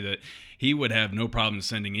told me that he would have no problem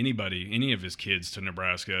sending any of his kids to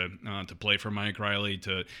Nebraska to play for Mike Riley,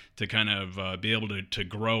 to kind of be able to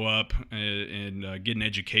grow up and get an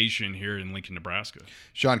education here in Lincoln, Nebraska.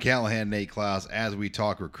 Sean Callahan, Nate Klaus, as we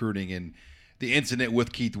talk recruiting, and the incident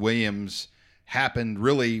with Keith Williams happened,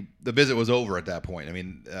 really, the visit was over at that point. I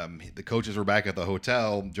mean, the coaches were back at the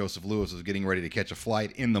hotel. Joseph Lewis was getting ready to catch a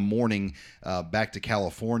flight in the morning back to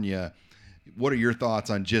California. What are your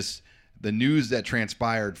thoughts on just the news that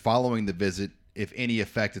transpired following the visit, if any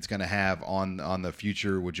effect it's going to have on the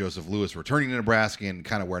future with Joseph Lewis returning to Nebraska and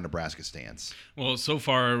kind of where Nebraska stands? Well, so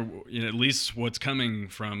far, at least what's coming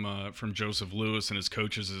from Joseph Lewis and his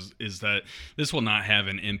coaches is that this will not have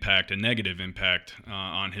a negative impact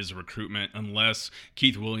on his recruitment unless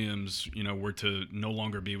Keith Williams, were to no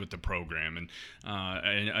longer be with the program. And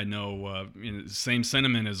I know same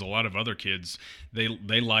sentiment as a lot of other kids. They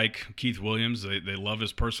like Keith Williams. They love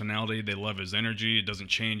his personality. They love his energy. It doesn't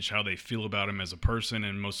change how they feel about him as a person,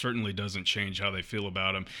 and most certainly doesn't change how they feel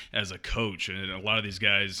about him as a coach. And a lot of these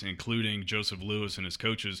guys, including Joseph Lewis and his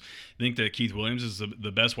coaches, think that Keith Williams is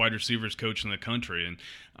the best wide receivers coach in the country,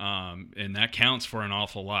 and that counts for an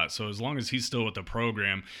awful lot. So as long as he's still with the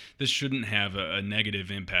program, this shouldn't have a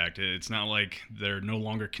negative impact. It's not like they're no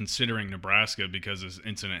longer considering Nebraska because this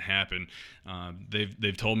incident happened.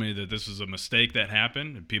 They've told me that this was a mistake that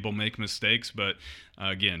happened. People make mistakes, but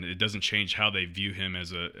again, it doesn't change how they view him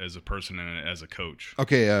as a person and as a coach.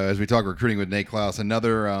 Okay, as we talk recruiting with Nate Klaus,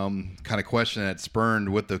 another kind of question that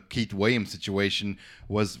spurned with the Keith Williams situation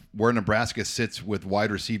was where Nebraska sits with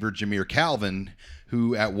wide receiver Jameer Calvin,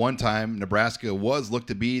 who at one time Nebraska was looked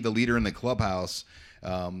to be the leader in the clubhouse.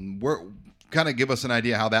 Kind of give us an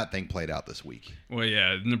idea how that thing played out this week. Well,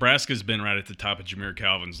 yeah, Nebraska's been right at the top of Jameer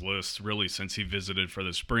Calvin's list really since he visited for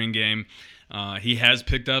the spring game. He has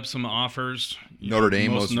picked up some offers. Notre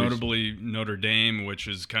Dame, most notably Notre Dame, which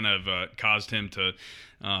has kind of caused him to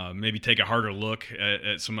maybe take a harder look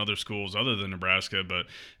at some other schools other than Nebraska. But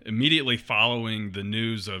immediately following the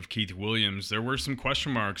news of Keith Williams, there were some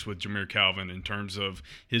question marks with Jameer Calvin in terms of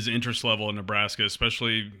his interest level in Nebraska,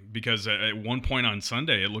 especially because at one point on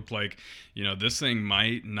Sunday, it looked like, this thing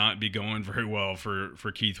might not be going very well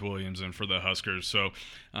for Keith Williams and for the Huskers. So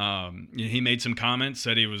he made some comments,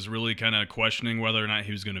 said he was really kind of questioning whether or not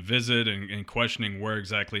he was going to visit and questioning where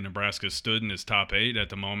exactly Nebraska stood in his top 8 at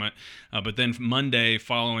the moment. But then Monday,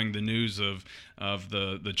 following the news of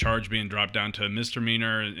the charge being dropped down to a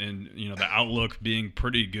misdemeanor and the outlook being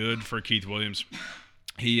pretty good for Keith Williams,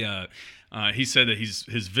 he He said that his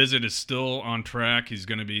visit is still on track. He's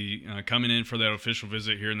going to be coming in for that official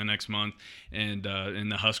visit here in the next month, and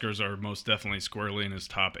the Huskers are most definitely squarely in his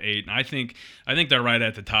top 8. And I think they're right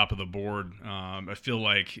at the top of the board. I feel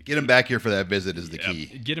like get him back here for that visit is the key.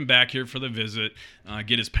 Get him back here for the visit.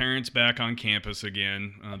 Get his parents back on campus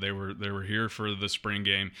again. They were here for the spring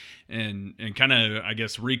game, and kind of, I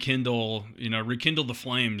guess, rekindle the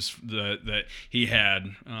flames that he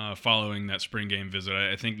had following that spring game visit.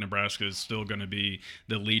 I think Nebraska is still going to be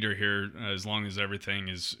the leader here as long as everything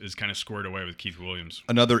is kind of squared away with Keith Williams.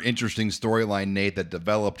 Another interesting storyline, Nate, that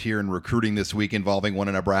developed here in recruiting this week involving one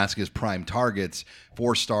of Nebraska's prime targets,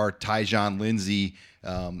 4-star Tyjon Lindsey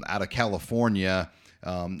out of California,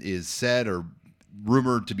 is said or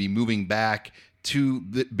rumored to be moving back to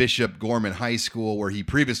Bishop Gorman High School, where he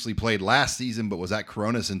previously played last season but was at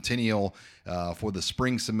Corona Centennial for the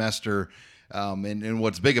spring semester. And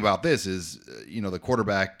what's big about this is, the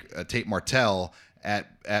quarterback, Tate Martell,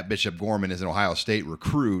 at Bishop Gorman is an Ohio State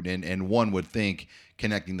recruit, and one would think,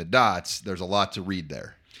 connecting the dots, there's a lot to read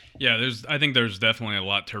there. Yeah, I think there's definitely a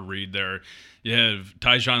lot to read there. You have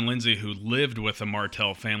Tyjon Lindsey, who lived with the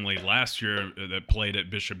Martell family last year that played at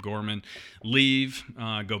Bishop Gorman, leave,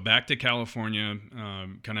 go back to California,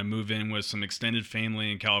 kind of move in with some extended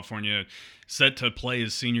family in California, set to play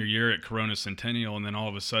his senior year at Corona Centennial, and then all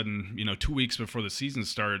of a sudden, 2 weeks before the season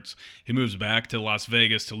starts, he moves back to Las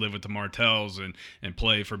Vegas to live with the Martells and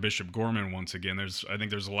play for Bishop Gorman once again. I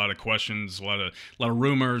think there's a lot of questions, a lot of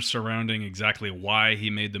rumors surrounding exactly why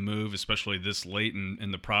he made the move, especially this late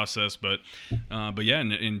in the process. But yeah,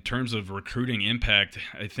 in terms of recruiting impact,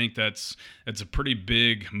 I think that's a pretty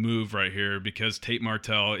big move right here, because Tate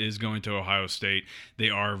Martell is going to Ohio State. They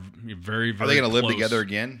are very, very Are they going to live close. together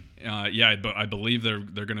again? Yeah, but I believe they're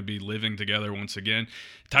going to be living together once again.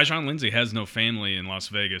 Tyjon Lindsey has no family in Las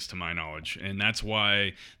Vegas, to my knowledge, and that's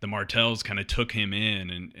why the Martells kind of took him in.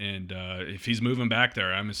 And if he's moving back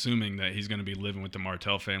there, I'm assuming that he's going to be living with the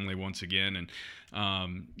Martell family once again. And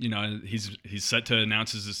he's set to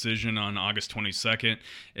announce his decision on August 22nd,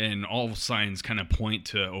 and all signs kind of point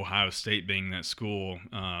to Ohio State being that school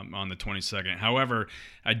on the 22nd. However,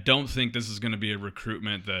 I don't think this is going to be a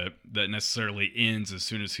recruitment that necessarily ends as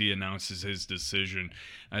soon as he announces his decision.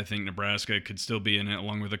 I think Nebraska could still be in it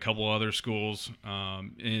along with a couple other schools.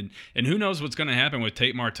 And who knows what's going to happen with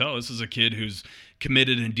Tate Martell. This is a kid who's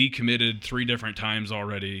committed and decommitted 3 different times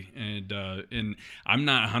already, and I'm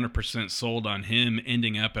not 100% sold on him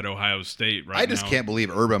ending up at Ohio State right now. I just can't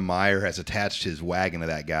believe Urban Meyer has attached his wagon to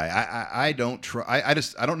that guy. I don't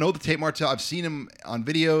know the Tate Martell. I've seen him on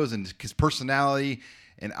videos and his personality,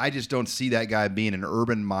 and I just don't see that guy being an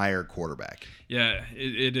Urban Meyer quarterback. Yeah,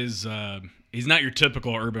 it is. He's not your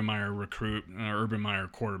typical Urban Meyer recruit, Urban Meyer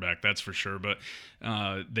quarterback, that's for sure. But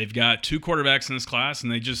they've got 2 quarterbacks in this class,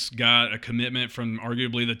 and they just got a commitment from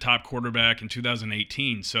arguably the top quarterback in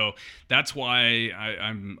 2018. So that's why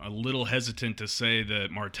I'm a little hesitant to say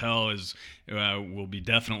that Martell will be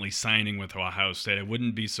definitely signing with Ohio State. I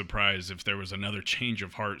wouldn't be surprised if there was another change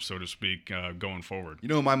of heart, so to speak, going forward. You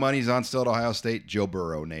know, my money's on still at Ohio State, Joe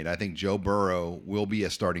Burrow, Nate. I think Joe Burrow will be a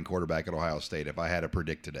starting quarterback at Ohio State if I had to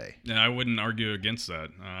predict today. Yeah, I wouldn't argue against that.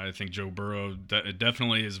 I think Joe Burrow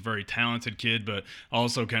definitely is a very talented kid, but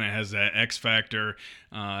also kind of has that X factor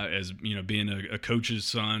as being a coach's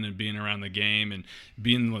son and being around the game and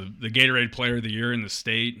being the Gatorade Player of the Year in the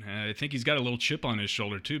state. I think he's got a little chip on his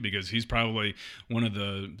shoulder too, because he's probably one of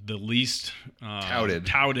the least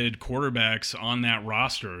touted quarterbacks on that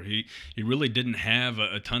roster. He really didn't have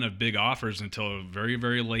a ton of big offers until very,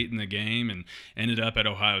 very late in the game, and ended up at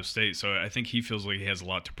Ohio State. So I think he feels like he has a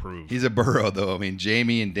lot to prove. He's a Burrow, though. I mean,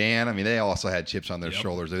 Jamie and Dan, they also had chips on their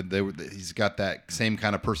shoulders. He's got that same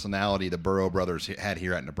kind of personality the Burrow brothers had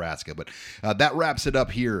here at Nebraska. But that wraps it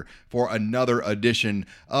up here for another edition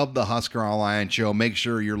of the Husker Online Show. Make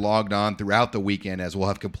sure you're logged on throughout the weekend, as we'll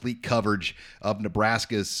have complete coverage of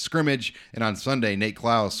Nebraska's scrimmage. And on Sunday, Nate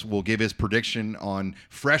Klaus will give his prediction on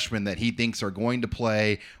freshmen that he thinks are going to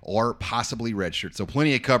play or possibly redshirt. So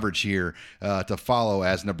plenty of coverage here to follow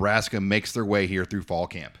as Nebraska makes their way here through fall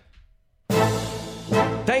camp.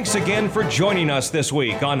 Thanks again for joining us this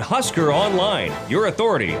week on Husker Online, your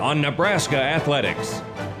authority on Nebraska athletics.